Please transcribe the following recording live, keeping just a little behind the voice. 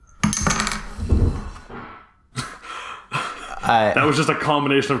That was just a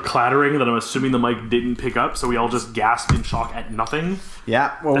combination of clattering that I'm assuming the mic didn't pick up, so we all just gasped in shock at nothing.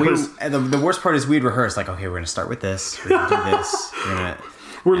 Yeah, well, the worst part is we'd rehearse, like, okay, we're going to start with this, we're going to do this,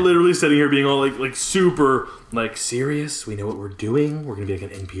 We're literally sitting here being all like super like serious. We know what we're doing. We're gonna be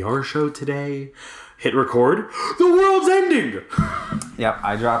like an NPR show today. Hit record. The world's ending. Yep,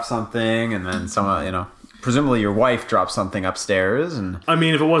 I dropped something, and then someone, presumably your wife dropped something upstairs, and I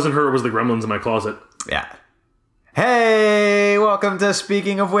mean, if it wasn't her, it was the gremlins in my closet. yeah. Hey, welcome to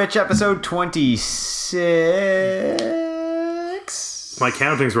Speaking of Which, episode 26. My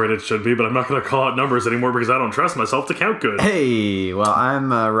counting's right, it should be, but I'm not gonna call out numbers anymore because I don't trust myself to count good. Hey, well,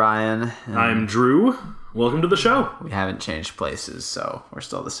 I'm Ryan. I'm Drew. Welcome to the show. We haven't changed places, so we're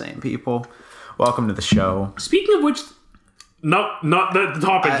still the same people. Welcome to the show. Speaking of which, not the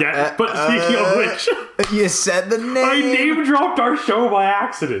topic yet, but speaking of which, you said the name. I name dropped our show by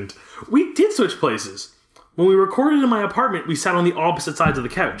accident. We did switch places. When we recorded in my apartment, we sat on the opposite sides of the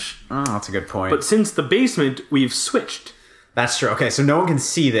couch. Oh, that's a good point. But since the basement, we've switched. That's true. Okay, so no one can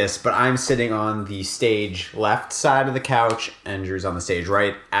see this, but I'm sitting on the stage left side of the couch, and Drew's on the stage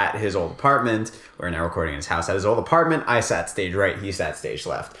right at his old apartment. We're now recording in his house at his old apartment. I sat stage right, he sat stage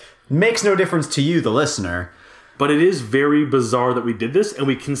left. Makes no difference to you, the listener. But it is very bizarre that we did this, and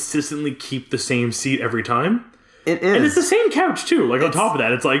we consistently keep the same seat every time. It is. And it's the same couch, too. Like, on top of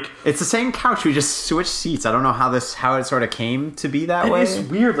that, it's like... It's the same couch, we just switched seats. I don't know how it sort of came to be that way. It's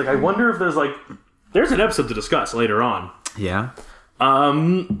weird. Like, I wonder if there's an episode to discuss later on. Yeah.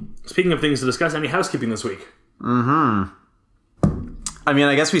 Speaking of things to discuss, any housekeeping this week? Mm-hmm. I mean,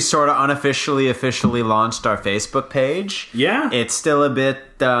 I guess we sort of officially launched our Facebook page. Yeah. It's still a bit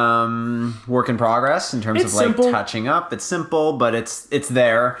work in progress in terms of simple. touching up. It's simple, but it's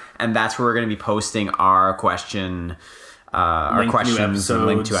there, and that's where we're going to be posting our questions and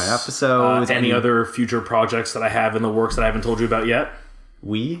link to our episodes. Any other future projects that I have in the works that I haven't told you about yet?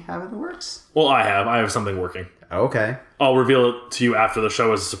 We have in the works? Well, I have something working. Okay. I'll reveal it to you after the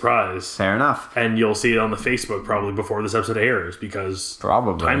show as a surprise. Fair enough. And you'll see it on the Facebook probably before this episode airs because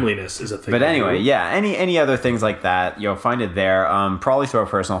timeliness is a thing. But anyway, yeah, any other things like that, you'll find it there. Probably through our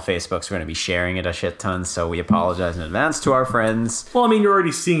personal Facebooks. We're going to be sharing it a shit ton, so we apologize in advance to our friends. Well, I mean, you're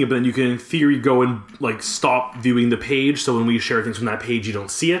already seeing it, but then you can, in theory, go and stop viewing the page, so when we share things from that page, you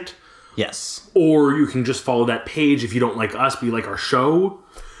don't see it. Yes. Or you can just follow that page if you don't like us, but you like our show,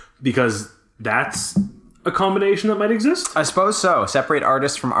 because that's a combination that might exist? I suppose so. Separate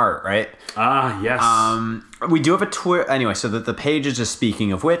artist from art, right? Ah, yes. We do have a Twitter. Anyway, so that the page is just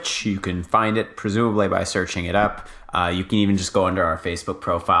Speaking of Which. You can find it presumably by searching it up. You can even just go under our Facebook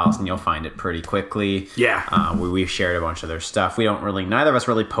profiles and you'll find it pretty quickly. Yeah. We've shared a bunch of their stuff. Neither of us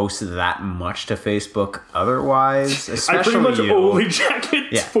really posted that much to Facebook otherwise. Especially I pretty much you. only check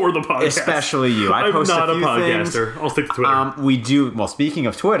it for the podcast. Especially you. I post I'm not a few podcaster. Things. I'll stick to Twitter. We do. Well, speaking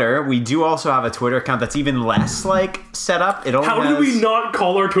of Twitter, we do also have a Twitter account that's even less set up. It only How did we not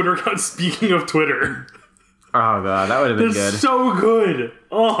call our Twitter account Speaking of Twitter? Oh god, that would have been That's good. So good.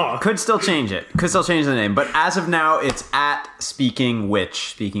 Oh. Could still change it. Could still change the name. But as of now, it's at Speaking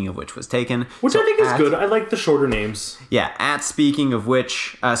Which. Speaking of Which was taken. Which I think is good. I like the shorter names. Yeah, at Speaking of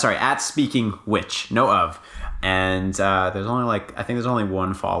Which. At Speaking Which. No of. And there's only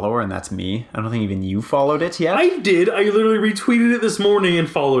one follower, and that's me. I don't think even you followed it yet. I did. I literally retweeted it this morning and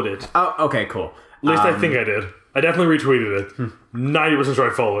followed it. Oh, okay, cool. At least I think I did. I definitely retweeted it. 90% sure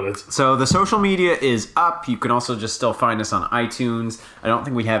I followed it. So the social media is up. You can also just still find us on iTunes. I don't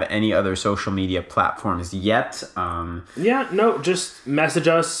think we have any other social media platforms yet. Just message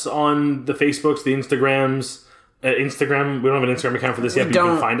us on the Facebooks, the Instagrams. Instagram, we don't have an Instagram account for this yet, but you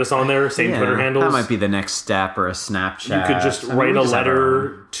can find us on there. Same Twitter handles. That might be the next step, or a Snapchat. You could just write a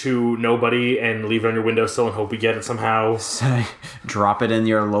letter to nobody and leave it on your windowsill and hope we get it somehow. Drop it in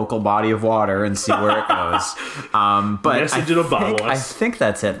your local body of water and see where it goes. But I think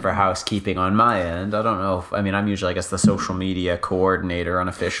that's it for housekeeping on my end. I don't know. I'm usually, the social media coordinator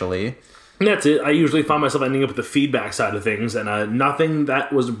unofficially. And that's it. I usually find myself ending up with the feedback side of things, and nothing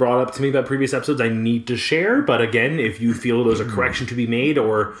that was brought up to me about previous episodes I need to share. But again, if you feel there's a correction to be made,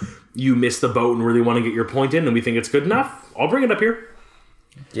 or you missed the boat and really want to get your point in, and we think it's good enough, I'll bring it up here.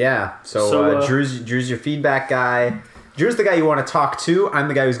 Yeah. So Drew's your feedback guy. Drew's the guy you want to talk to. I'm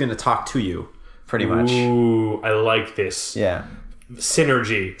the guy who's going to talk to you, pretty much. Ooh, I like this. Yeah.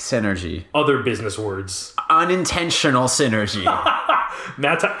 Synergy. Other business words. Unintentional synergy.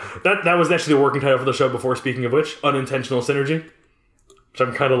 That was actually the working title for the show before Speaking of Which. Unintentional synergy. Which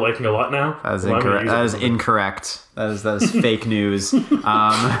I'm kind of liking a lot now. That is incorrect. That is fake news.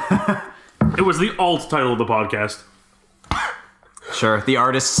 It was the alt title of the podcast. Sure. The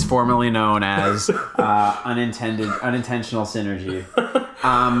artists formerly known as unintentional synergy.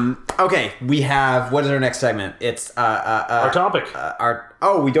 Okay, we have, what is our next segment? It's Our topic.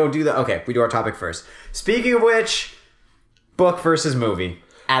 We don't do that. Okay, we do our topic first. Speaking of which, book versus movie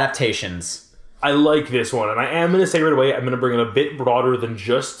adaptations. I like this one, and I am going to say right away, I'm going to bring it a bit broader than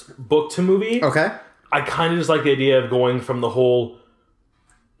just book to movie. Okay. I kind of just like the idea of going from the whole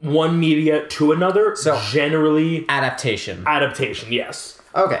one media to another. So generally, adaptation, yes.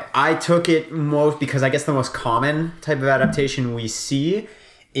 Okay, I took it most because I guess the most common type of adaptation we see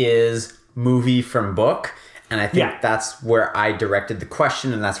is movie from book, and I think that's where I directed the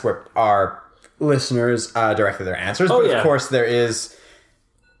question, and that's where our listeners directed their answers. But of course,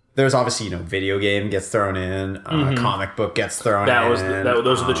 there's obviously, video game gets thrown in, comic book gets thrown in.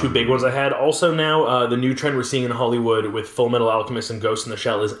 Those are the two big ones I had. Also now, the new trend we're seeing in Hollywood with Full Metal Alchemist and Ghost in the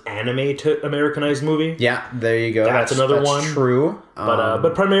Shell is anime to Americanized movie. Yeah, there you go. That's another one. True.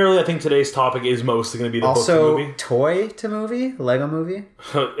 But primarily, I think today's topic is mostly going to be the book to movie. Also, toy to movie? Lego movie?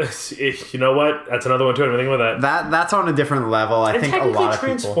 You know what? That's another one too. I didn't think about that. That's on a different level. I think a lot of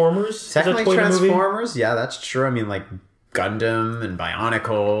Transformers. Technically Transformers? Yeah, that's true. I mean, like Gundam and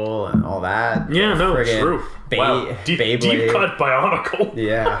Bionicle and all that. Yeah, no, true. Wow. Deep cut Bionicle.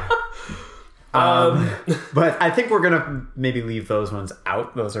 Yeah. But I think we're gonna maybe leave those ones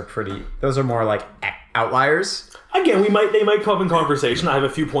out. Those are more like outliers. Again, they might come up in conversation. I have a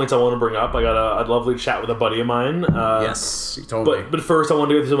few points I want to bring up. I got a lovely chat with a buddy of mine. Yes, you told me. But first, I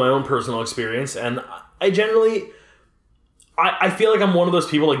want to go through my own personal experience, and I feel like I'm one of those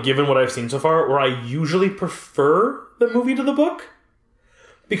people, like, given what I've seen so far, where I usually prefer the movie to the book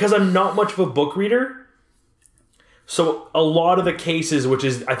because I'm not much of a book reader. So a lot of the cases, which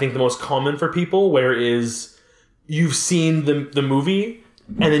is I think the most common for people, where is you've seen the movie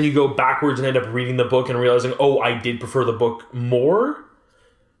and then you go backwards and end up reading the book and realizing, oh, I did prefer the book more.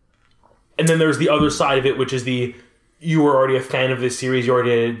 And then there's the other side of it, which is you were already a fan of this series, you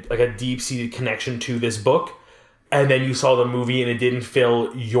already had like a deep-seated connection to this book, and then you saw the movie and it didn't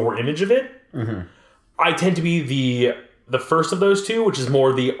fill your image of it. Mm-hmm. I tend to be the first of those two, which is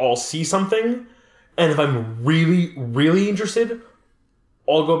more I'll see something, and if I'm really, really interested,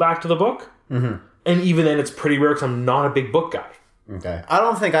 I'll go back to the book. Mm-hmm. And even then, it's pretty rare because I'm not a big book guy. Okay. I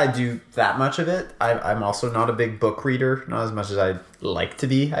don't think I do that much of it. I'm also not a big book reader, not as much as I'd like to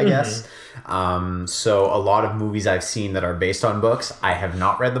be, I guess. So a lot of movies I've seen that are based on books, I have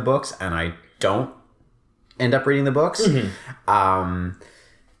not read the books, and I don't end up reading the books. Mm-hmm.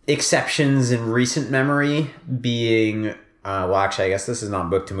 Exceptions in recent memory being... actually, I guess this is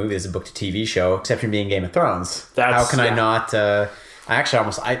not book to movie. This is book to TV show. Exception being Game of Thrones. How can I not... I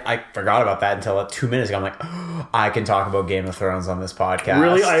forgot about that until 2 minutes ago. I'm like, I can talk about Game of Thrones on this podcast.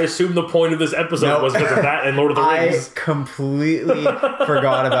 Really? I assumed the point of this episode was because of that and Lord of the Rings. I completely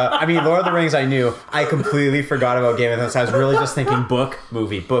forgot about... I mean, Lord of the Rings I knew. I completely forgot about Game of Thrones. I was really just thinking book,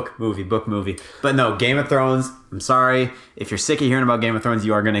 movie. But no, Game of Thrones, I'm sorry. If you're sick of hearing about Game of Thrones,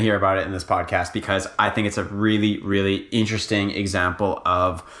 you are going to hear about it in this podcast because I think it's a really, really interesting example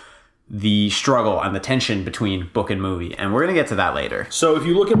of the struggle and the tension between book and movie. And we're going to get to that later. So if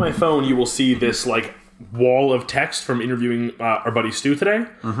you look at my phone, you will see this like wall of text from interviewing our buddy Stu today.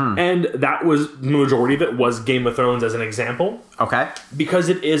 Mm-hmm. And that was, the majority of it was Game of Thrones as an example. Okay. Because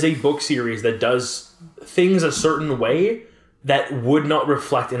it is a book series that does things a certain way that would not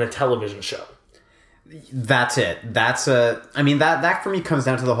reflect in a television show. That's it. That for me comes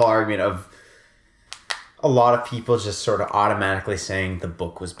down to the whole argument of a lot of people just sort of automatically saying the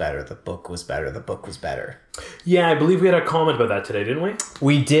book was better. Yeah, I believe we had a comment about that today, didn't we?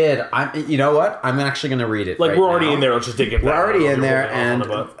 We did. You know what? I'm actually going to read it. Like, we're already in there. Let's just dig in. We're already in there, and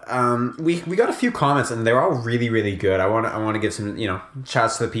we got a few comments, and they were all really, really good. I want to give some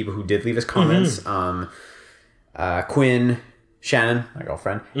shouts to the people who did leave us comments. Mm-hmm. Quinn, Shannon, my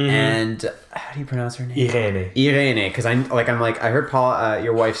girlfriend, and how do you pronounce her name? Irene. Because I heard Paul,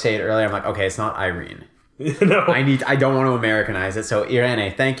 your wife, say it earlier. I'm like, okay, it's not Irene. No. I don't want to Americanize it. So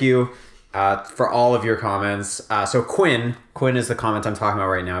Irene, thank you for all of your comments. So Quinn is the comment I'm talking about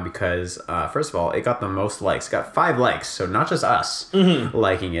right now because first of all, it got the most likes. It got 5 likes, so not just us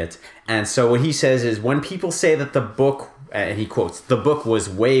liking it. And so what he says is when people say that the book, and he quotes, the book was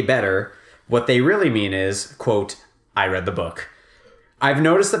way better, what they really mean is, quote, I read the book. I've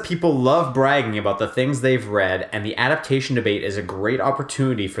noticed that people love bragging about the things they've read, and the adaptation debate is a great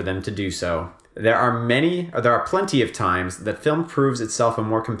opportunity for them to do so. There are plenty of times that film proves itself a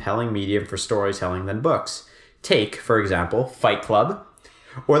more compelling medium for storytelling than books. Take, for example, Fight Club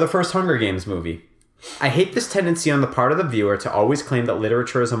or the first Hunger Games movie. I hate this tendency on the part of the viewer to always claim that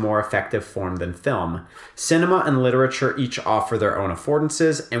literature is a more effective form than film. Cinema and literature each offer their own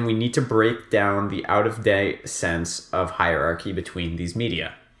affordances, and we need to break down the out-of-date sense of hierarchy between these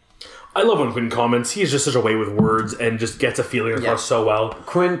media. I love when Quinn comments. He has just such a way with words and just gets a feeling across so well.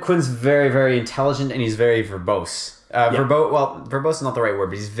 Quinn's very, very intelligent, and he's very verbose. Verbose is not the right word,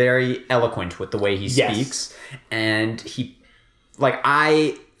 but he's very eloquent with the way he speaks. And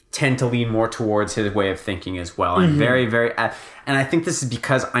I tend to lean more towards his way of thinking as well. I'm very, very... and I think this is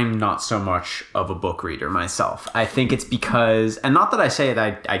because I'm not so much of a book reader myself. I think it's because... And not that I say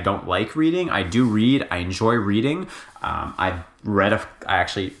that I don't like reading. I do read. I enjoy reading. I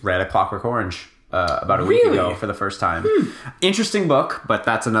actually read A Clockwork Orange about a week ago for the first time. Interesting book, but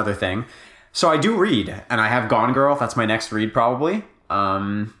that's another thing. So I do read, and I have Gone Girl. That's my next read, probably.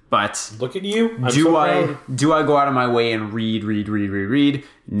 But look at you. Do I go out of my way and read?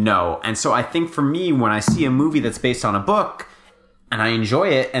 No. And so I think for me, when I see a movie that's based on a book and I enjoy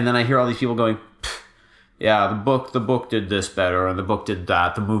it, and then I hear all these people going, yeah, the book did this better, and the book did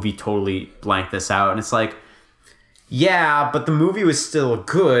that, the movie totally blanked this out. And it's like, yeah, but the movie was still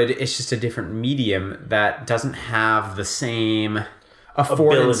good. It's just a different medium that doesn't have the same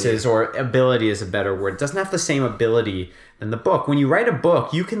affordances, or ability is a better word. It doesn't have the same ability than the book. When you write a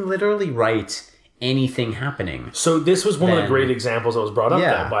book, you can literally write anything happening. So this was one of the great examples that was brought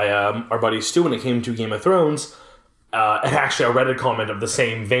up by our buddy Stu when it came to Game of Thrones. And actually, I read a comment of the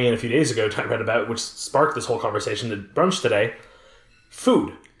same vein a few days ago I read about, which sparked this whole conversation at brunch today.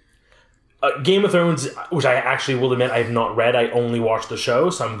 Food. Game of Thrones, which I actually will admit I have not read. I only watched the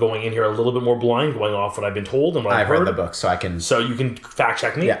show, so I'm going in here a little bit more blind, going off what I've been told and what I've heard. Read the book, so I can... So you can fact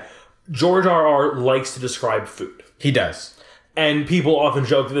check me. Yeah. George R.R. likes to describe food. He does. And people often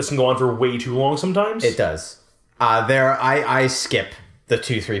joke that this can go on for way too long sometimes. It does. I skip the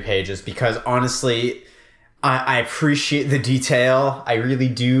 2-3 pages because honestly, I appreciate the detail. I really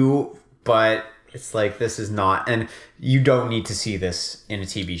do, but it's like, this is not... And you don't need to see this in a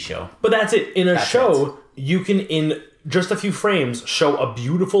TV show. But that's it. In a show, you can, in just a few frames, show a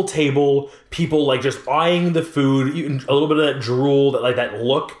beautiful table, people like just eyeing the food, a little bit of that drool, that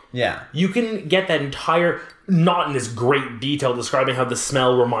look. Yeah. You can get that entire... Not in this great detail describing how the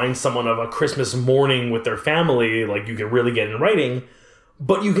smell reminds someone of a Christmas morning with their family, like you can really get in writing,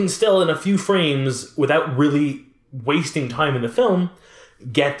 but you can still, in a few frames, without really wasting time in the film,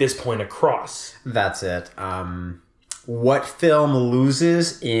 get this point across. That's it. What film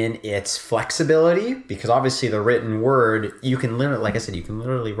loses in its flexibility, because obviously the written word, you can literally, like I said, you can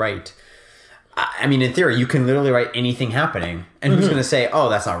literally write... I mean, in theory, you can literally write anything happening. And who's going to say, oh,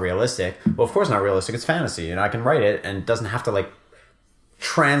 that's not realistic? Well, of course not realistic. It's fantasy. And I can write it and it doesn't have to,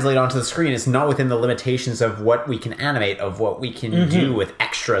 translate onto the screen. It's not within the limitations of what we can animate, of what we can do with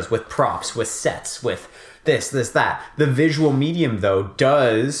extras, with props, with sets, with this, that. The visual medium, though,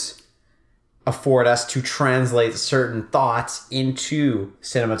 does afford us to translate certain thoughts into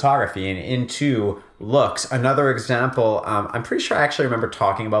cinematography and into looks. Another example, I'm pretty sure I actually remember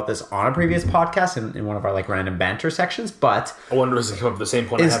talking about this on a previous podcast in one of our random banter sections, but I wonder if it come up with the same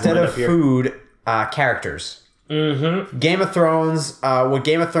point. Instead of food, characters. Game of Thrones, what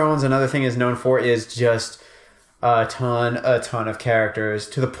Game of Thrones, another thing is known for is just a ton of characters,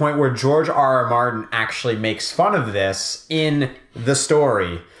 to the point where George R.R. Martin actually makes fun of this in the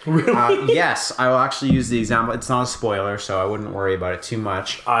story. Really? Yes, I will actually use the example. It's not a spoiler, so I wouldn't worry about it too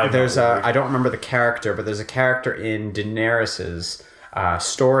much. I don't remember the character, but there's a character in Daenerys's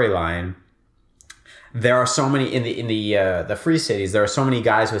storyline. There are so many in the Free Cities. There are so many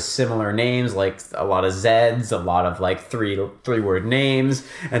guys with similar names, like a lot of Zeds, a lot of three-word names.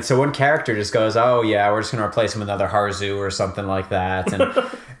 And so one character just goes, "Oh yeah, we're just going to replace him with another Harzu or something like that."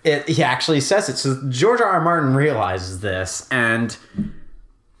 And he actually says it. So George R.R. Martin realizes this, and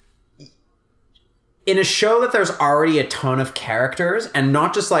in a show that there's already a ton of characters, and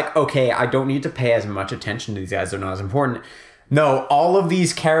not just okay, I don't need to pay as much attention to these guys; they're not as important. No, all of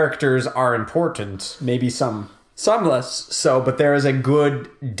these characters are important. Maybe some less so, but there is a good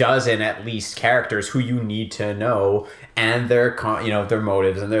dozen at least characters who you need to know, and their their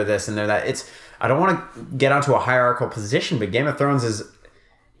motives, and their this and their that. I don't want to get onto a hierarchical position, but Game of Thrones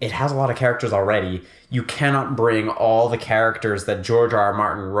it has a lot of characters already. You cannot bring all the characters that George R.R.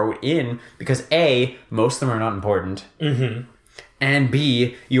 Martin wrote in, because A, most of them are not important, and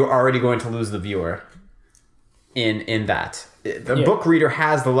B, you're already going to lose the viewer in that. The book reader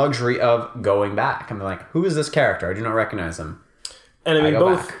has the luxury of going back and be like, who is this character? I do not recognize him. And I mean,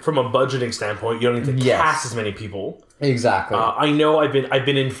 both from a budgeting standpoint, you don't need to cast as many people. Exactly. I know I've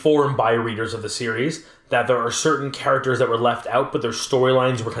been informed by readers of the series that there are certain characters that were left out, but their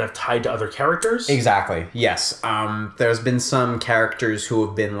storylines were kind of tied to other characters. Exactly. Yes. There's been some characters who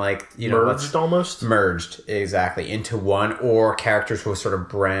have been like, merged almost. Merged, exactly, into one, or characters who have sort of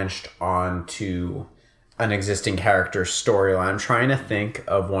branched onto an existing character's storyline. I'm trying to think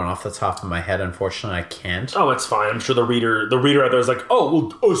of one off the top of my head. Unfortunately, I can't. Oh, it's fine. I'm sure the reader out there is like,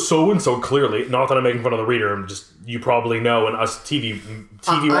 so and so clearly. Not that I'm making fun of the reader. I'm just, you probably know, and us TV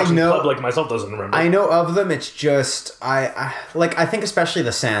watching club like myself doesn't remember. I know of them. It's just I think especially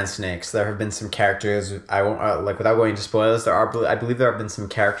the Sand Snakes. There have been some characters. I won't without going into spoilers. I believe there have been some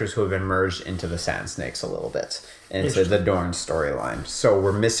characters who have been merged into the Sand Snakes a little bit. Into the Dorne storyline. So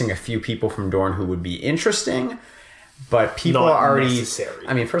we're missing a few people from Dorne who would be interesting, but people not are already... necessary.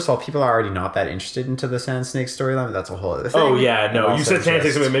 I mean, first of all, people are already not that interested into the Sand Snake storyline, but that's a whole other thing. Oh, yeah, no. You said Sand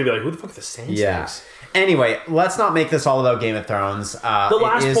Snakes, and maybe like, who the fuck are the Sand Snakes? Anyway, let's not make this all about Game of Thrones. The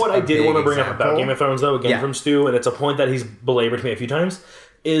last point I did want to bring up about Game of Thrones, though, again from Stu, and it's a point that he's belabored to me a few times,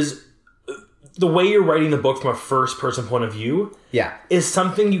 is... the way you're writing the book from a first-person point of view is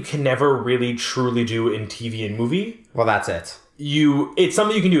something you can never really truly do in TV and movie. Well, that's it. It's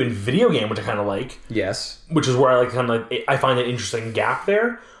something you can do in video game, which I kind of like. Yes. Which is where I find an interesting gap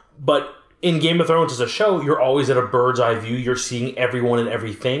there. But in Game of Thrones as a show, you're always at a bird's eye view. You're seeing everyone and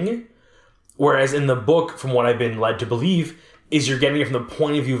everything. Whereas in the book, from what I've been led to believe, is you're getting it from the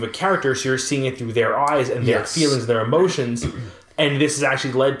point of view of a character, so you're seeing it through their eyes and their feelings, their emotions. And this has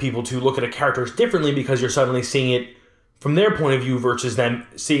actually led people to look at a character differently because you're suddenly seeing it from their point of view versus them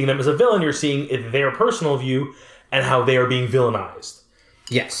seeing them as a villain. You're seeing it their personal view and how they are being villainized.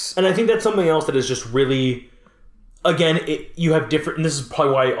 Yes. And I think that's something else that is just really, again, you have different, and this is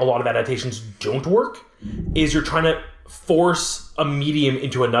probably why a lot of adaptations don't work, is you're trying to force a medium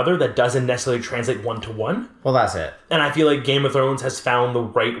into another that doesn't necessarily translate one-to-one. Well, that's it. And I feel like Game of Thrones has found the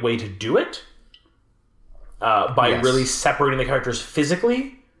right way to do it. By really separating the characters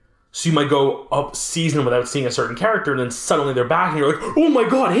physically. So you might go up season without seeing a certain character, and then suddenly they're back, and you're like, oh my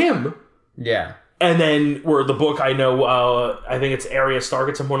god, him! Yeah. And then, where the book, I know, I think it's Arya Stark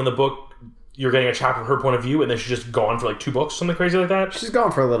at some point in the book, you're getting a chapter of her point of view, and then she's just gone for like 2 books, something crazy like that. She's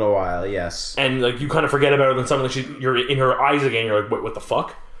gone for a little while, yes. And like you kind of forget about her, then suddenly you're in her eyes again, you're like, wait, what the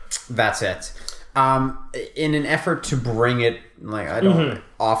fuck? That's it. In an effort to bring it,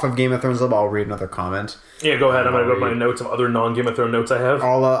 off of Game of Thrones, I'll read another comment. Yeah, go ahead. I'm going to go to my notes of other non-Game of Thrones notes I have.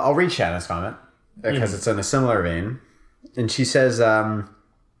 I'll read Shanna's comment, because it's in a similar vein. And she says, I'm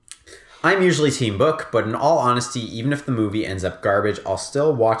usually team book, but in all honesty, even if the movie ends up garbage, I'll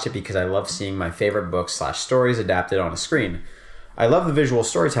still watch it because I love seeing my favorite books/stories adapted on a screen. I love the visual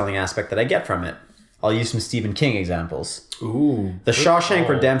storytelling aspect that I get from it. I'll use some Stephen King examples. Ooh. The Shawshank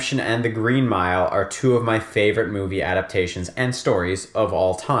Redemption and The Green Mile are 2 of my favorite movie adaptations and stories of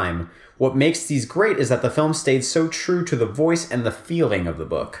all time. What makes these great is that the film stayed so true to the voice and the feeling of the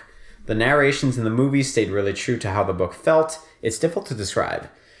book. The narrations in the movies stayed really true to how the book felt. It's difficult to describe.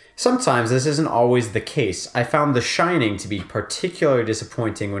 Sometimes this isn't always the case. I found The Shining to be particularly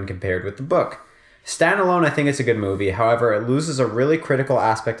disappointing when compared with the book. Standalone, I think it's a good movie. However, it loses a really critical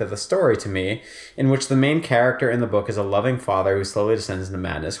aspect of the story to me, in which the main character in the book is a loving father who slowly descends into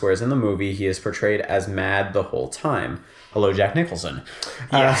madness, whereas in the movie, he is portrayed as mad the whole time. Hello, Jack Nicholson.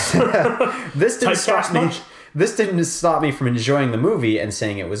 Yes. This didn't stop me from enjoying the movie and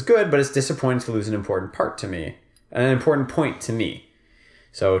saying it was good, but it's disappointing to lose an important point to me.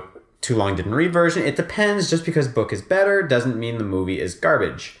 So, too long didn't read version. It depends. Just because book is better doesn't mean the movie is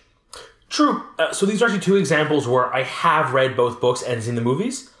garbage. True. So these are actually 2 examples where I have read both books and seen the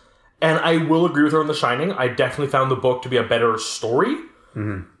movies. And I will agree with her on The Shining. I definitely found the book to be a better story.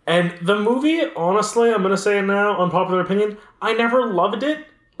 Mm-hmm. And the movie, honestly, I'm going to say it now, unpopular opinion, I never loved it.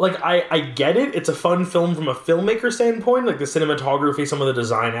 Like, I get it. It's a fun film from a filmmaker standpoint. Like, the cinematography, some of the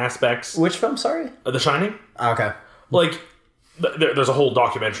design aspects. Which film, sorry? The Shining. Okay. Like, there's a whole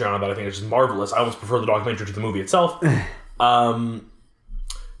documentary on it that I think is just marvelous. I almost prefer the documentary to the movie itself.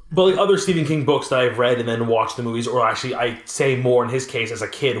 But like other Stephen King books that I've read and then watched the movies, or actually I'd say more in his case as a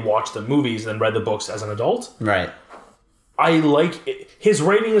kid, watched the movies and then read the books as an adult. Right. I like it. His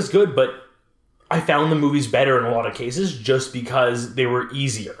rating is good, but I found the movies better in a lot of cases just because they were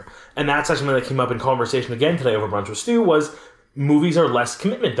easier. And that's actually something that came up in conversation again today over brunch with Stu, was movies are less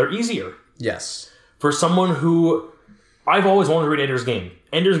commitment. They're easier. Yes. For someone who... I've always wanted to read Ender's Game.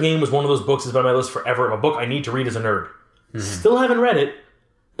 Ender's Game was one of those books that's been on my list forever of a book I need to read as a nerd. Mm-hmm. Still haven't read it.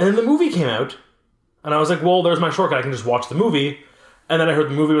 And then the movie came out, and I was like, well, there's my shortcut. I can just watch the movie. And then I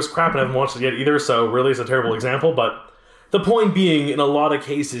heard the movie was crap, and I haven't watched it yet either, so really it's a terrible example. But The point being, in a lot of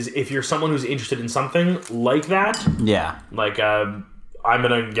cases, if you're someone who's interested in something like that, Yeah. like I'm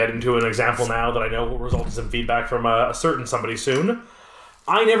going to get into an example now that I know will result in some feedback from a certain somebody soon.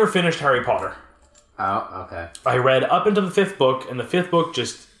 I never finished Harry Potter. Oh, okay. I read up into the 5th book, and the 5th book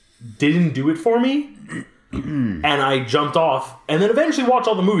just didn't do it for me. And I jumped off, and then eventually watched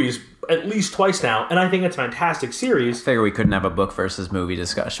all the movies at least twice now, and I think it's a fantastic series. I figure we couldn't have a book versus movie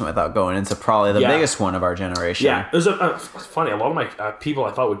discussion without going into probably the biggest one of our generation. Yeah, there's funny. A lot of my people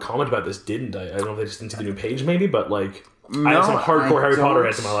I thought would comment about this didn't. I don't know if they just didn't see the new page, maybe, but like I have some hardcore Harry Potter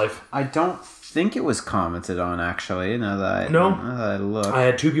heads in my life. I don't think it was commented on actually. Now that I look, I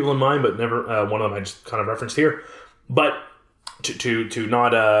had 2 people in mind, but never one of them I just kind of referenced here. But to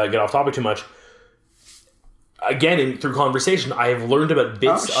not get off topic too much. Again, through conversation, I have learned about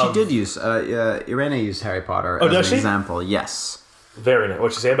bits of... She did use... Irena used Harry Potter as an example. Yes. Very nice.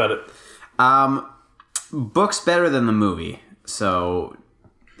 What'd you say about it? Book's better than the movie. So...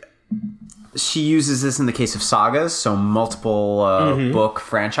 She uses this in the case of sagas, so multiple book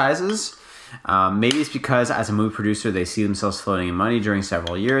franchises. Maybe it's because, as a movie producer, they see themselves floating in money during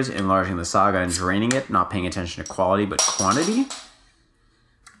several years, enlarging the saga and draining it, not paying attention to quality but quantity.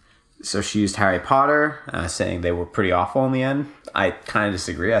 So she used Harry Potter, saying they were pretty awful in the end. I kind of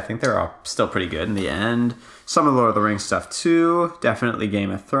disagree. I think they're all still pretty good in the end. Some of the Lord of the Rings stuff too. Definitely Game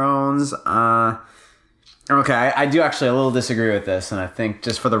of Thrones. Okay, I do actually a little disagree with this, and I think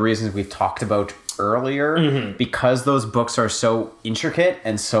just for the reasons we've talked about earlier, because those books are so intricate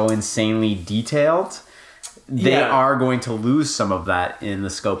and so insanely detailed, they are going to lose some of that in the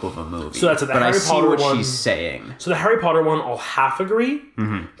scope of a movie. So that's the Harry Potter one. What she's saying. So the Harry Potter one, I'll half agree,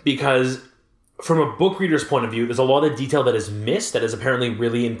 because from a book reader's point of view, there's a lot of detail that is missed that is apparently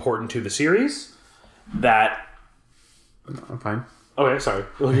really important to the series. That I'm fine. Okay, sorry.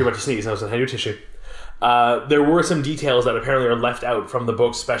 You're about to sneeze. I was hand you a tissue. There were some details that apparently are left out from the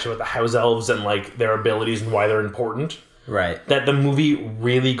books, especially with the house elves and like their abilities and why they're important. Right. That the movie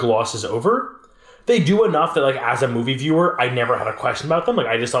really glosses over. They do enough that, like, as a movie viewer, I never had a question about them. Like,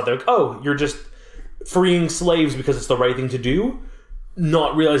 I just thought they're like, oh, you're just freeing slaves because it's the right thing to do.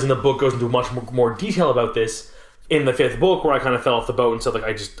 Not realizing the book goes into much more detail about this in the 5th book, where I kind of fell off the boat and said, like,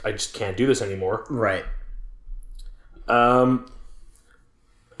 I just can't do this anymore. Right. And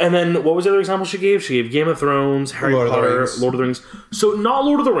then, what was the other example she gave? She gave Game of Thrones, Harry Potter, Lord of the Rings. So, not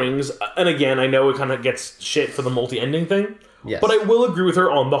Lord of the Rings, and again, I know it kind of gets shit for the multi-ending thing, but I will agree with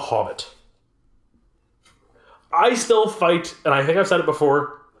her on The Hobbit. I still fight, and I think I've said it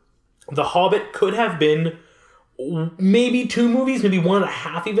before, The Hobbit could have been maybe 2 movies, maybe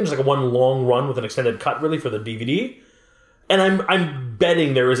 1.5 even, just like a one long run with an extended cut, really, for the DVD. And I'm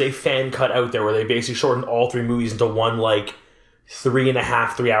betting there is a fan cut out there where they basically shortened all 3 movies into one, like,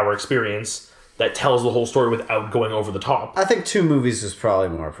 3.5-3-hour experience that tells the whole story without going over the top. I think 2 movies is probably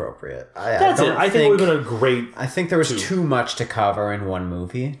more appropriate. I think it would have been a great... I think there was too much to cover in one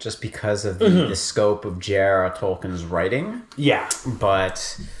movie, just because of the scope of J.R.R. Tolkien's writing. Yeah.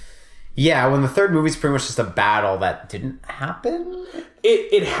 But, yeah, when the 3rd movie's pretty much just a battle that didn't happen.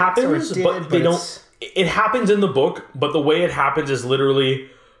 It happens, but they don't... It happens in the book, but the way it happens is literally...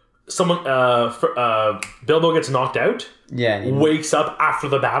 Someone, Bilbo gets knocked out, wakes up after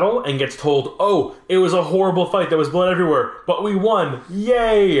the battle, and gets told, oh, it was a horrible fight, there was blood everywhere, but we won,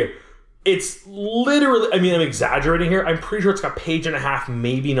 yay! It's literally, I mean, I'm exaggerating here, I'm pretty sure it's got 1.5 pages,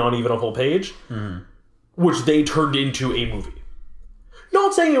 maybe not even a full page, which they turned into a movie.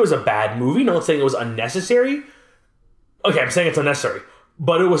 Not saying it was a bad movie, not saying it was unnecessary. Okay, I'm saying it's unnecessary.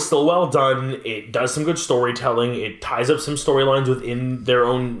 But it was still well done. It does some good storytelling. It ties up some storylines within their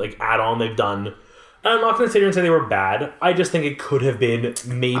own like add-on they've done. And I'm not going to sit here and say they were bad. I just think it could have been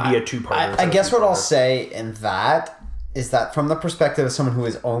maybe a 2-parter. I guess what I'll say in that is that from the perspective of someone who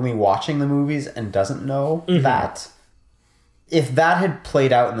is only watching the movies and doesn't know that, if that had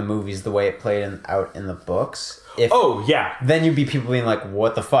played out in the movies the way it played out in the books... then you'd be people being like,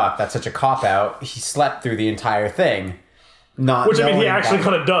 what the fuck? That's such a cop-out. He slept through the entire thing. Which, I mean, he actually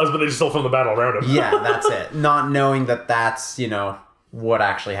kind of does, but they just still film the battle around him. Yeah, that's it. Not knowing that that's, what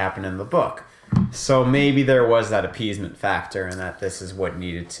actually happened in the book. So maybe there was that appeasement factor and that this is what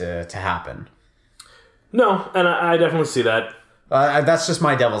needed to happen. No, and I definitely see that. That's just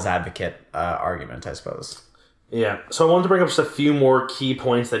my devil's advocate argument, I suppose. Yeah. So I wanted to bring up just a few more key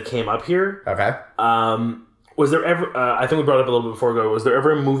points that came up here. Okay. Was there ever, I think we brought it up a little bit before ago, was there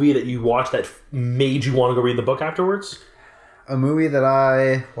ever a movie that you watched that made you want to go read the book afterwards? A movie that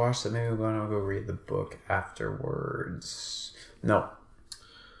I watched that made me want to go read the book afterwards. No.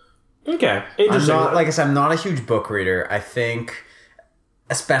 Okay. Interesting. Like I said, I'm not a huge book reader. I think,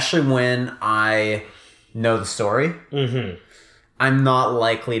 especially when I know the story, I'm not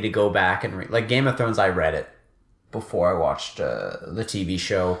likely to go back and read. Like Game of Thrones, I read it before I watched the TV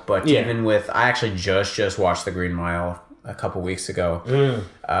show. But even with, I actually just watched The Green Mile a couple weeks ago.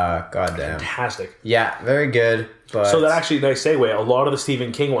 Goddamn. Fantastic. Yeah, very good. But So that actually, nice segue. A lot of the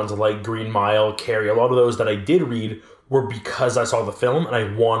Stephen King ones, like Green Mile, Carrie, a lot of those that I did read were because I saw the film and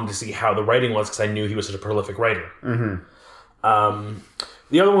I wanted to see how the writing was because I knew he was such a prolific writer.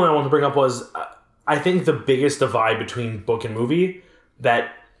 The other one I wanted to bring up was, I think the biggest divide between book and movie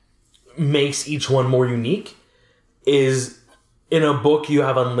that makes each one more unique is in a book you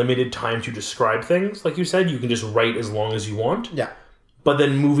have unlimited time to describe things. Like you said, you can just write as long as you want. Yeah. But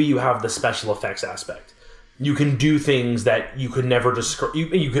then movie, you have the special effects aspect. You can do things that you could never describe.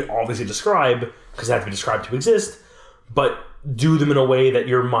 You could obviously describe because they have to be described to exist, but do them in a way that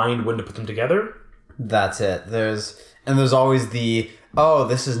your mind wouldn't have put them together. That's it. There's always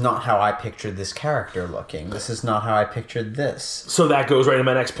this is not how I pictured this character looking. This is not how I pictured this. So that goes right to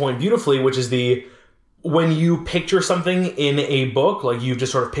my next point beautifully, which is when you picture something in a book, like you've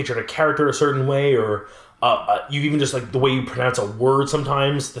just sort of pictured a character a certain way, or you even just like the way you pronounce a word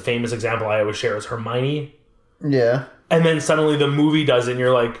sometimes. The famous example I always share is Hermione. Yeah. And then suddenly the movie does it and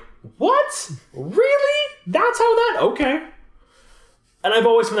you're like, what? Really? That's how that? Okay. And I've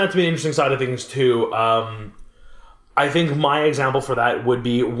always found that to be an interesting side of things too. I think my example for that would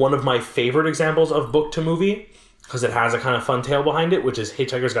be one of my favorite examples of book to movie, because it has a kind of fun tale behind it, which is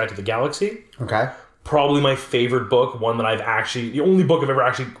Hitchhiker's Guide to the Galaxy. Okay. Probably my favorite book, one that the only book I've ever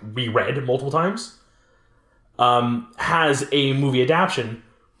actually reread multiple times, has a movie adaptation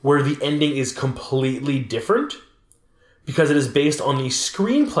where the ending is completely different because it is based on the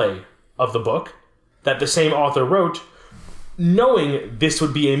screenplay of the book that the same author wrote, knowing this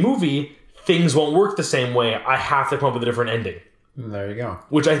would be a movie, things won't work the same way. I have to come up with a different ending. There you go.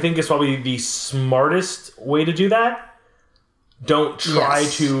 Which I think is probably the smartest way to do that. Don't try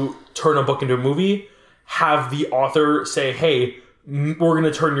to turn a book into a movie. Have the author say, hey, we're going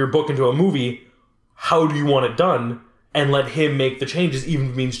to turn your book into a movie. How do you want it done? And let him make the changes, even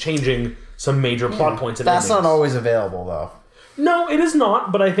if it means changing some major plot points. And That's endings. not always available, though. No, it is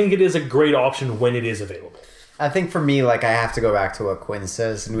not, but I think it is a great option when it is available. I think for me, like, I have to go back to what Quinn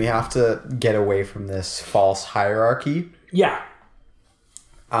says, and we have to get away from this false hierarchy. Yeah.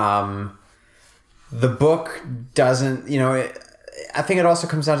 The book doesn't, I think it also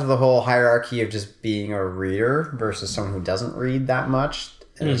comes down to the whole hierarchy of just being a reader versus someone who doesn't read that much.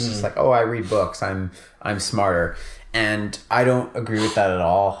 And it's just like, oh, I read books, I'm smarter. And I don't agree with that at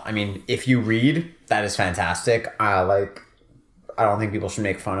all. I mean, if you read, that is fantastic. I don't think people should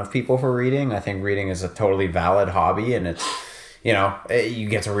make fun of people for reading. I think reading is a totally valid hobby, and it's, you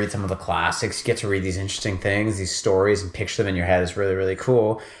get to read some of the classics, you get to read these interesting things, these stories, and picture them in your head is really, really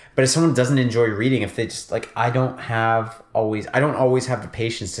cool. But if someone doesn't enjoy reading, if they just, I don't always have the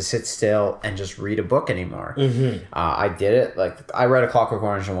patience to sit still and just read a book anymore. I did it. I read A Clockwork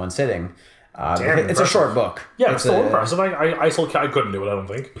Orange in one sitting. It's a short book. Yeah, it's still impressive. I couldn't do it, I don't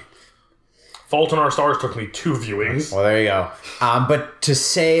think. Fault in Our Stars took me 2 viewings. Well, there you go. But to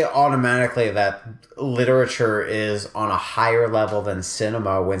say automatically that literature is on a higher level than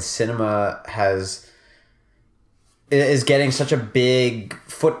cinema, when cinema is getting such a big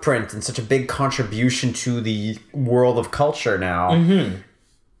footprint and such a big contribution to the world of culture now,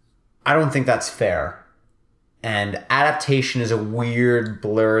 I don't think that's fair. And adaptation is a weird,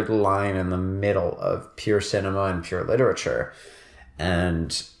 blurred line in the middle of pure cinema and pure literature.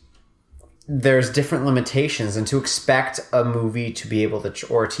 And there's different limitations, and to expect a movie to be able to,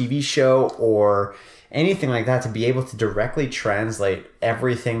 or a TV show or anything like that, to be able to directly translate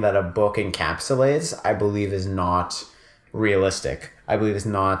everything that a book encapsulates, I believe is not realistic. I believe is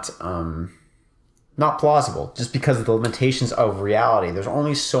not plausible, just because of the limitations of reality. There's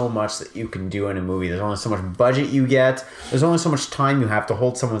only so much that you can do in a movie. There's only so much budget you get. There's only so much time you have to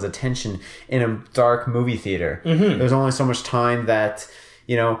hold someone's attention in a dark movie theater. There's only so much time that,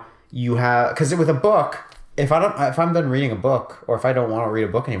 you have, because with a book, if I'm done reading a book, or if I don't want to read a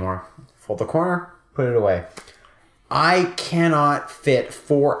book anymore, fold the corner, put it away. I cannot fit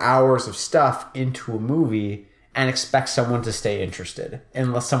 4 hours of stuff into a movie and expect someone to stay interested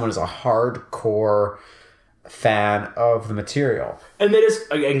unless someone is a hardcore fan of the material. And that is,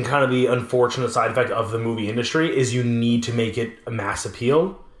 again, kind of the unfortunate side effect of the movie industry, is you need to make it a mass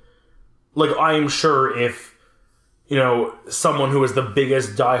appeal. I'm sure if, someone who is the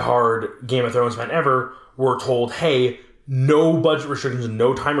biggest diehard Game of Thrones fan ever were told, hey, no budget restrictions,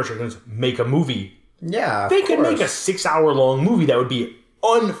 no time restrictions, make a movie. Yeah, they could make a 6-hour long movie that would be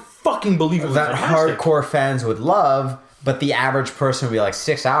unfucking believable. That hardcore fans would love, But the average person would be like,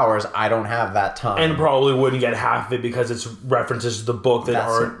 6 hours, I don't have that time. And probably wouldn't get half of it because it's references to the book that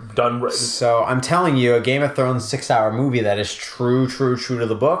aren't done right. So I'm telling you, a Game of Thrones 6-hour movie that is true to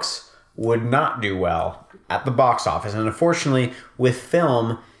the books would not do well at the box office. And unfortunately, with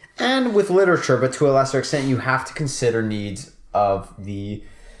film and with literature, but to a lesser extent, you have to consider needs of the...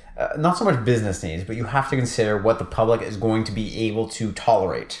 not so much business needs, but you have to consider what the public is going to be able to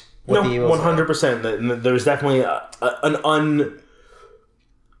tolerate. No, 100%. There's definitely a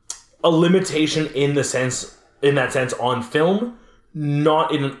limitation in that sense on film,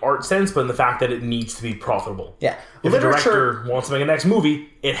 not in an art sense, but in the fact that it needs to be profitable. Yeah, if a director wants to make a next movie,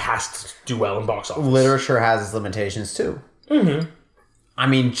 it has to do well in box office. Literature has its limitations too. Mm-hmm. I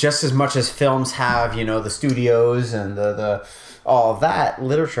mean, just as much as films have, the studios and the all of that,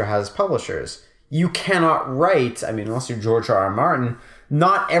 literature has publishers. You cannot write. I mean, unless you're George R. R. Martin.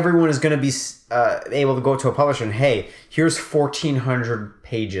 Not everyone is going to be able to go to a publisher and, hey, here's 1,400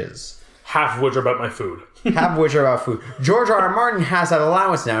 pages. Half of which are about my food. Half of which are about food. George R. R. Martin has that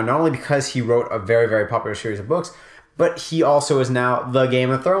allowance now, not only because he wrote a very, very popular series of books, but he also is now the Game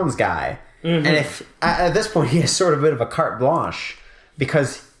of Thrones guy. Mm-hmm. And if at this point he has sort of a bit of a carte blanche,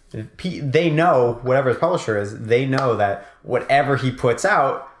 because they know, whatever his publisher is, they know that whatever he puts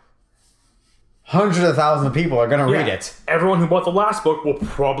out, hundreds of thousands of people are going to read it. Everyone who bought the last book will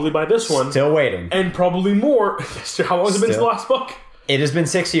probably buy this one. Still waiting. And probably more. How long has it been since the last book? It has been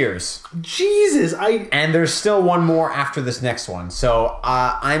 6 years. Jesus, And there's still one more after this next one. So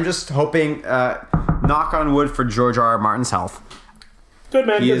I'm just hoping, knock on wood for George R. R. Martin's health. Good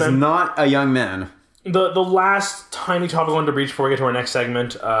man, He is not a young man. The last tiny topic I wanted to breach before we get to our next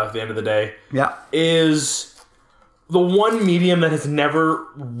segment at the end of the day is... the one medium that has never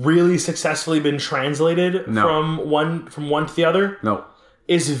really successfully been translated from one to the other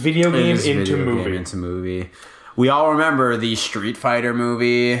is video game into movie. We all remember the Street Fighter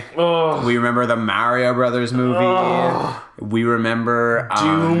movie. Oh. We remember the Mario Brothers movie. Oh. We remember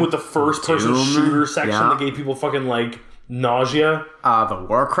Doom with the first-person shooter section that gave people fucking nausea. The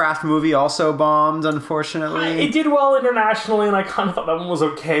Warcraft movie also bombed, unfortunately. It did well internationally, and I kind of thought that one was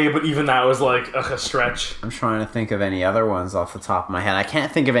okay, but even that was a stretch. I'm trying to think of any other ones off the top of my head. I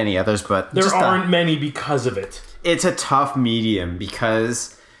can't think of any others, but... There aren't many because of it. It's a tough medium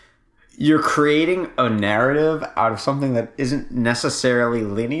because you're creating a narrative out of something that isn't necessarily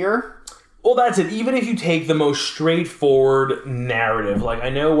linear. Well, that's it. Even if you take the most straightforward narrative, I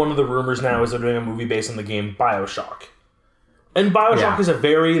know one of the rumors now is they're doing a movie based on the game BioShock. And BioShock is a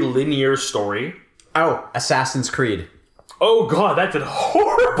very linear story. Oh, Assassin's Creed. Oh, God, that did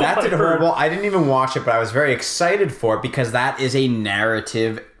horrible. That did horrible. I didn't even watch it, but I was very excited for it because that is a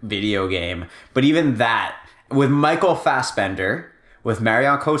narrative video game. But even that, with Michael Fassbender, with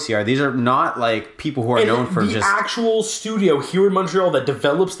Marion Cotillard, these are not people who are known for the actual studio here in Montreal that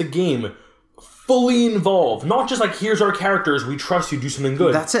develops the game fully involved. Not just here's our characters, we trust you, do something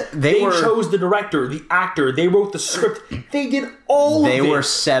good. That's it. They chose the director, the actor, they wrote the script. They did all of it. They were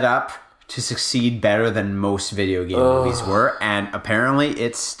set up to succeed better than most video game movies were, and apparently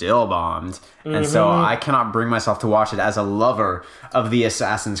it still bombed. Mm-hmm. And so I cannot bring myself to watch it as a lover of the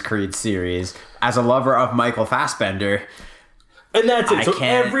Assassin's Creed series, as a lover of Michael Fassbender. And that's it.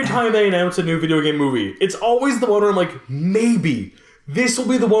 Every time they announce a new video game movie, it's always the one where I'm maybe this will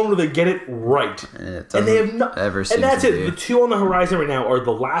be the one where they get it right. And they have not ever seen. And that's it. The two on the horizon right now are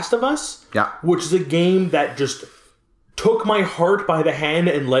The Last of Us, which is a game that just took my heart by the hand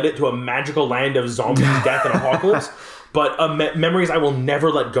and led it to a magical land of zombies, death, and apocalypse. But memories I will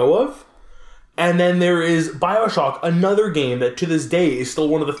never let go of. And then there is BioShock, another game that to this day is still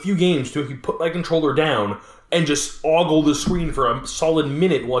one of the few games to put my controller down and just ogle the screen for a solid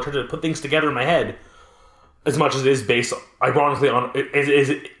minute while I try to put things together in my head. As much as it is based, ironically, on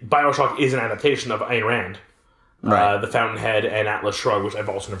BioShock is an adaptation of Ayn Rand, The Fountainhead and Atlas Shrugged, which I've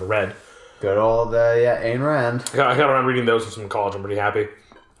also never read. Good old Ayn Rand. I got around reading those in college. I'm pretty happy.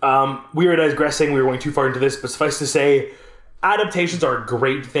 We were digressing. We were going too far into this, but suffice to say, adaptations are a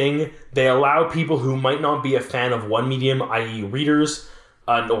great thing. They allow people who might not be a fan of one medium, i.e. readers,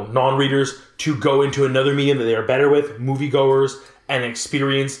 non-readers, to go into another medium that they are better with, moviegoers, and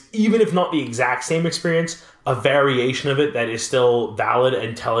experience, even if not the exact same experience, a variation of it that is still valid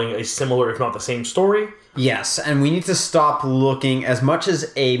and telling a similar, if not the same story. Yes, and we need to stop looking, as much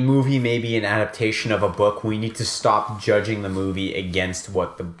as a movie may be an adaptation of a book, we need to stop judging the movie against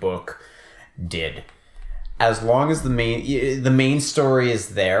what the book did. As long as the main story is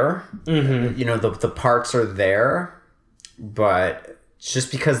there, the parts are there, but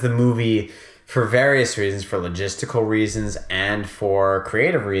just because the movie, for various reasons, for logistical reasons and for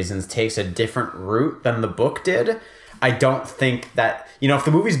creative reasons, takes a different route than the book did, I don't think that, if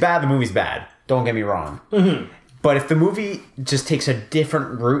the movie's bad, the movie's bad. Don't get me wrong. But if the movie just takes a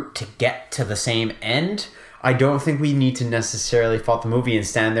different route to get to the same end, I don't think we need to necessarily fault the movie and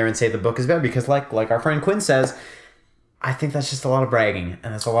stand there and say the book is better, because like our friend Quinn says, I think that's just a lot of bragging,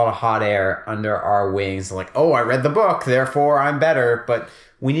 and that's a lot of hot air under our wings. Like, oh, I read the book, therefore I'm better. But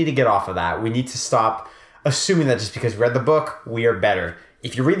we need to get off of that. We need to stop assuming that just because we read the book, we are better.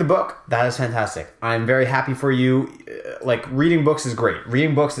 If you read the book, that is fantastic. I'm very happy for you. Like, reading books is great.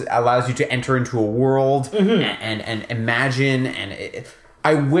 Reading books allows you to enter into a world and imagine. And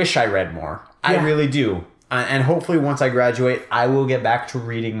I wish I read more. I really do. And hopefully once I graduate, I will get back to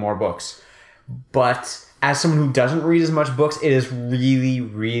reading more books. But as someone who doesn't read as much books, it is really,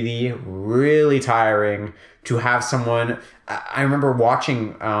 really, really tiring to have someone... I remember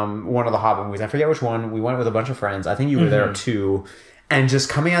watching one of the Hobbit movies. I forget which one. We went with a bunch of friends. I think you were there too. And just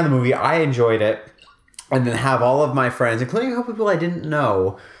coming out of the movie, I enjoyed it. And then have all of my friends, including a couple people I didn't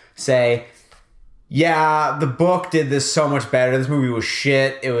know, say, yeah, the book did this so much better. This movie was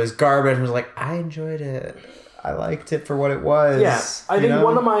shit. It was garbage. I was like, I enjoyed it. I liked it for what it was. Yeah, I think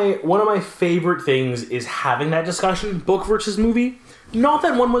one of my favorite things is having that discussion, book versus movie. Not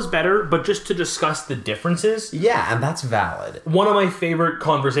that one was better, but just to discuss the differences. Yeah, and that's valid. One of my favorite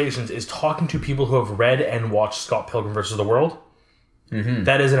conversations is talking to people who have read and watched Scott Pilgrim vs. the World. Mm-hmm.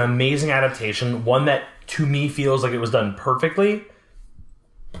 That is an amazing adaptation. One that, to me, feels like it was done perfectly.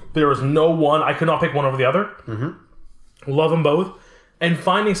 There was no one. I could not pick one over the other. Mm-hmm. Love them both. And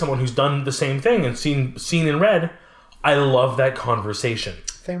finding someone who's done the same thing and seen and read, I love that conversation.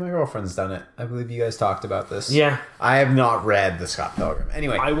 I think my girlfriend's done it. I believe you guys talked about this. Yeah. I have not read the Scott Pilgrim.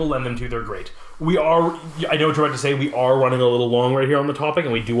 Anyway. I will lend them to you. They're great. I know what you're about to say. We are running a little long right here on the topic,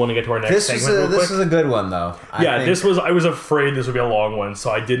 and we do want to get to our next segment real quick. This was a good one, though. I was afraid this would be a long one, so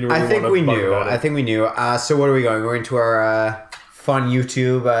I didn't really want to I think we knew. So what are we going? We're into our fun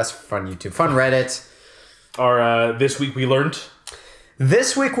Reddit. Our This Week We Learned.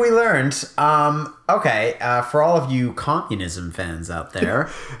 This week we learned, for all of you communism fans out there,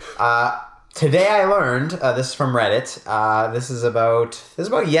 today I learned, this is from Reddit, this is about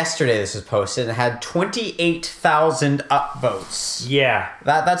yesterday this was posted, and it had 28,000 upvotes. Yeah.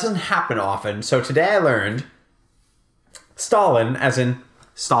 That doesn't happen often, so today I learned Stalin, as in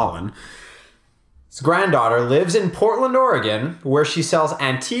Stalin, his granddaughter lives in Portland, Oregon, where she sells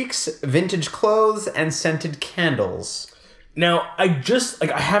antiques, vintage clothes, and scented candles. Now, I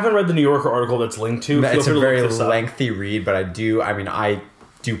haven't read the New Yorker article that's linked to. It's a very lengthy read, but I do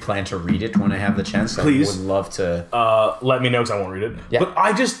plan to read it when I have the chance. So Please. I would love to. Let me know because I won't read it. Yeah. But I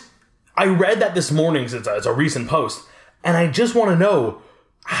read that this morning because it's a recent post, and I just want to know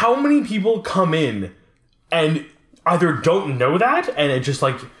how many people come in and either don't know that and it just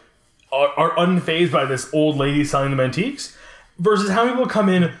like are unfazed by this old lady selling them antiques, versus how many people come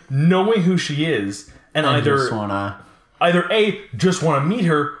in knowing who she is and either A, just want to meet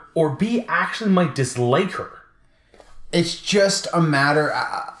her, or B, actually might dislike her. It's just a matter...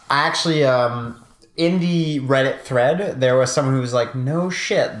 I actually, in the Reddit thread, there was someone who was like, no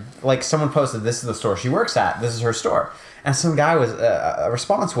shit. Like, someone posted, this is the store she works at. This is her store. And some guy a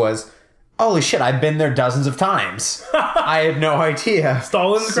response was, holy shit, I've been there dozens of times. I had no idea.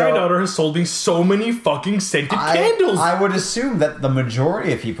 Stalin's granddaughter has sold me so many fucking scented candles. I would assume that the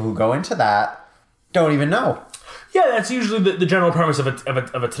majority of people who go into that don't even know. Yeah, that's usually the general premise of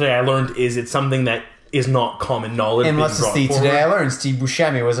a Today I Learned is it's something that is not common knowledge. Unless it's the Today I Learned Steve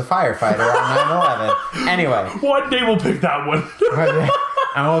Buscemi was a firefighter on 9/11. Anyway. One day we'll pick that one.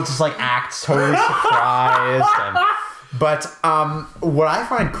 And we'll just act totally surprised. But what I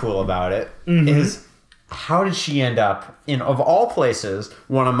find cool about it is how did she end up in, of all places,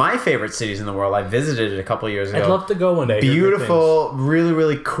 one of my favorite cities in the world. I visited it a couple years ago. I'd love to go one day. Beautiful, really,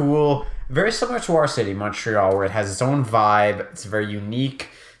 really cool. Very similar to our city, Montreal, where it has its own vibe. It's very unique.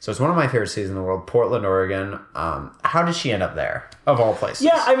 So it's one of my favorite cities in the world, Portland, Oregon. How did she end up there, of all places?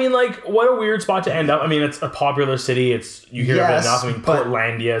 Yeah, I mean, what a weird spot to end up. I mean, it's a popular city. You hear of it enough. I mean,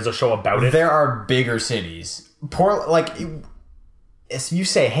 Portlandia is a show about it. There are bigger cities. If you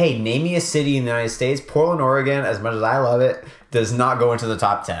say, hey, name me a city in the United States, Portland, Oregon, as much as I love it, does not go into the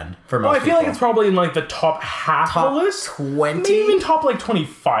top 10 for most people. I feel like it's probably in the top half of the list. 20? Maybe even top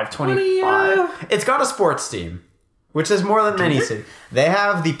 25. 25. It's got a sports team, which is more than many cities. They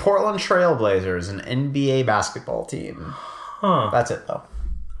have the Portland Trailblazers, an NBA basketball team. Huh. That's it, though.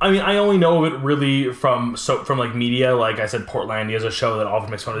 I mean, I only know of it really from media. Like I said, Portlandia is a show that often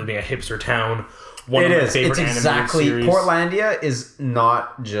makes fun of it being a hipster town. It is. It's exactly. Portlandia is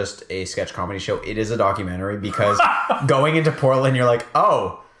not just a sketch comedy show. It is a documentary because going into Portland, you're like,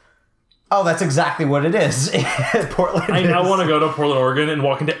 oh, Oh, that's exactly what it is. Portland. I now want to go to Portland, Oregon, and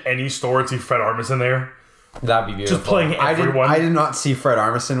walk into any store and see Fred Armisen there. That'd be beautiful. Just playing everyone. I did not see Fred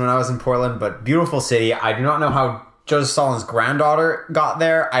Armisen when I was in Portland, but beautiful city. I do not know how Joseph Stalin's granddaughter got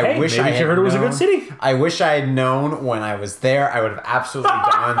there. I wish I had heard it was a good city. I wish I had known when I was there. I would have absolutely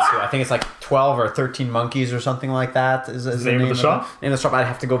gone to. I think it's like 12 or 13 Monkeys or something like that. Is the name of the shop? Name of the shop. I'd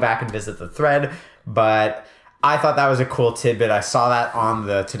have to go back and visit the thread, but I thought that was a cool tidbit. I saw that on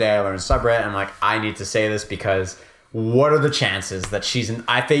the Today I Learned subreddit, and I'm like, I need to say this because what are the chances that she's in?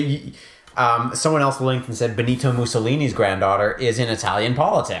 I think someone else linked and said Benito Mussolini's granddaughter is in Italian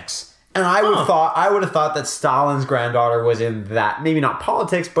politics. And I would have thought that Stalin's granddaughter was in that, maybe not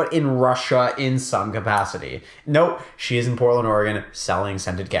politics, but in Russia in some capacity. Nope, she is in Portland, Oregon, selling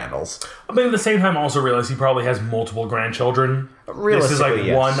scented candles. But at the same time, also realize he probably has multiple grandchildren. This is like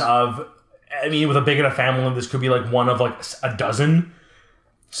yes. one of, I mean, with a big enough family, this could be like one of like a dozen.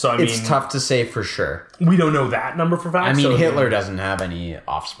 So I mean, it's tough to say for sure. We don't know that number for facts. I mean, Hitler doesn't have any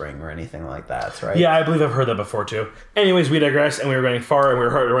offspring or anything like that, right? Yeah, I believe I've heard that before too. Anyways, we digress, and we were going far, and we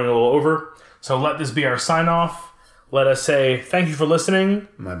were running a little over. So let this be our sign off. Let us say thank you for listening.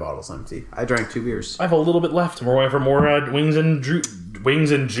 My bottle's empty. I drank 2 beers. I have a little bit left, and we're waiting for more wings and juice.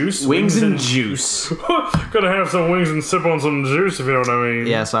 Wings and juice. Gonna have some wings and sip on some juice, if you know what I mean.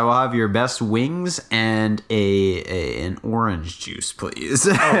 Yes, I will have your best wings and an orange juice, please.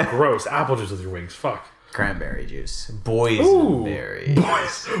 Oh, gross. Apple juice with your wings. Fuck. Cranberry juice. Boysenberry. What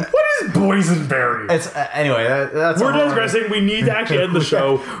is boysenberry? It's anyway. That's we're digressing. We need to actually end the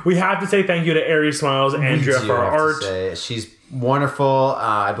show. We have to say thank you to Aries Smiles, Andrea, for our art. She's wonderful.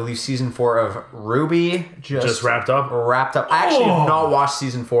 I believe season 4 of Ruby just wrapped up. I actually have not watched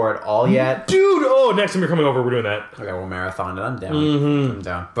season 4 at all yet, dude. Oh, next time you're coming over, we're doing that. Okay, we'll marathon it. I'm down. I'm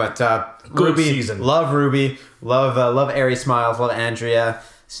down. But good Ruby, season. Love Ruby. Love Aries Smiles. Love Andrea.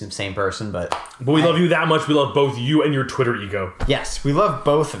 Same person, but we love you that much. We love both you and your Twitter ego. Yes, we love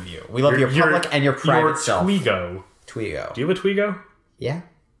both of you. We love your public and your private self. Twego. Do you have a Twego? Yeah.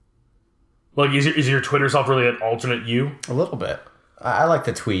 Like, is your Twitter self really an alternate you? A little bit. I like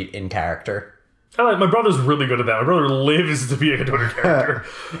to tweet in character. My brother's really good at that. My brother lives to be a Twitter character.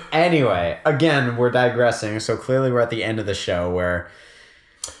 Anyway, again, we're digressing. So clearly we're at the end of the show where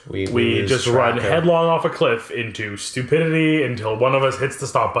we just run headlong off a cliff into stupidity until one of us hits the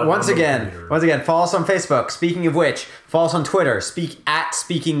stop button. Once again, follow us on Facebook. Speaking of which, follow us on Twitter.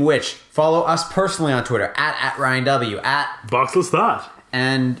 Speaking which. Follow us personally on Twitter at Ryan W. at Boxless Thought.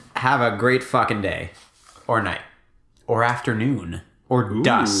 And have a great fucking day. Or night. Or afternoon. Or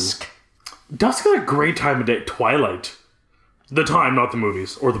dusk. Dusk is a great time of day. Twilight. The time, not the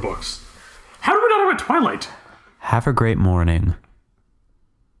movies or the books. How do we not have a Twilight? Have a great morning.